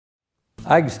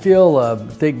I can still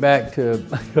think back to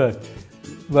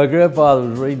my grandfather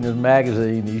was reading his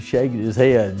magazine, he's shaking his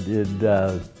head,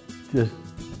 and just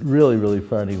really, really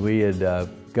funny. We had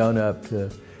gone up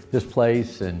to this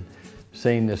place and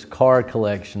seen this car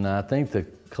collection. I think the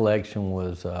collection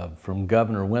was from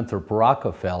Governor Winthrop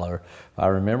Rockefeller, if I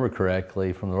remember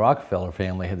correctly, from the Rockefeller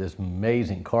family. Had this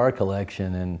amazing car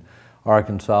collection in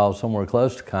Arkansas, somewhere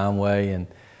close to Conway, and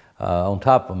on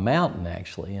top of a mountain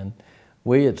actually. And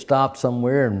we had stopped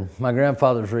somewhere, and my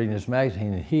grandfather's reading this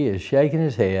magazine, and he is shaking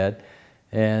his head,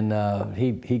 and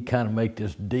he kind of made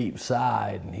this deep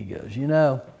sigh, and he goes, "You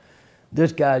know,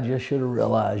 this guy just should have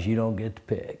realized you don't get to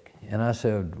pick." And I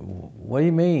said, "What do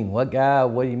you mean? What guy?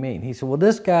 What do you mean?" He said, "Well,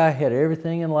 this guy had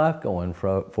everything in life going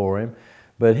for him,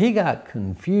 but he got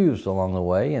confused along the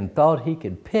way and thought he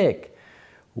could pick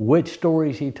which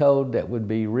stories he told that would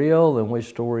be real and which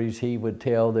stories he would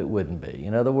tell that wouldn't be."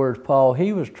 In other words, Paul,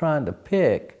 he was trying to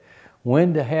pick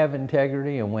when to have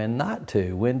integrity and when not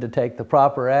to, when to take the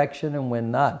proper action and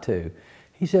when not to.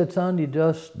 He said, "Son, you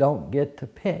just don't get to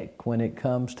pick when it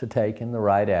comes to taking the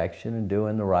right action and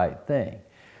doing the right thing."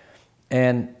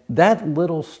 And that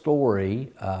little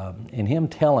story, and him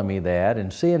telling me that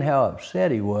and seeing how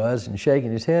upset he was and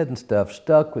shaking his head and stuff,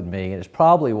 stuck with me. And it's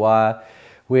probably why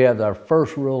we have our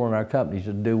first rule in our company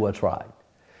to do what's right.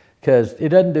 Because it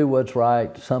doesn't do what's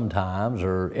right sometimes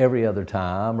or every other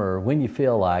time or when you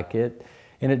feel like it.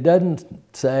 And it doesn't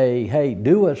say, hey,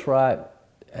 do what's right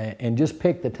and just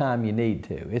pick the time you need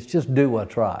to. It's just do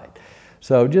what's right.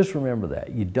 So just remember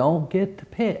that. You don't get to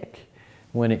pick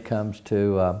when it comes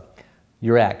to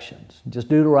your actions. Just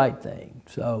do the right thing.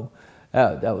 So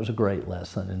that was a great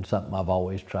lesson and something I've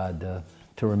always tried to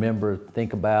remember,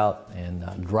 think about, and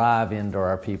drive into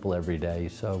our people every day.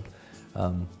 So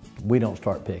we don't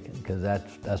start picking, because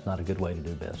that's not a good way to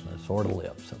do business or to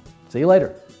live. So see you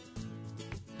later.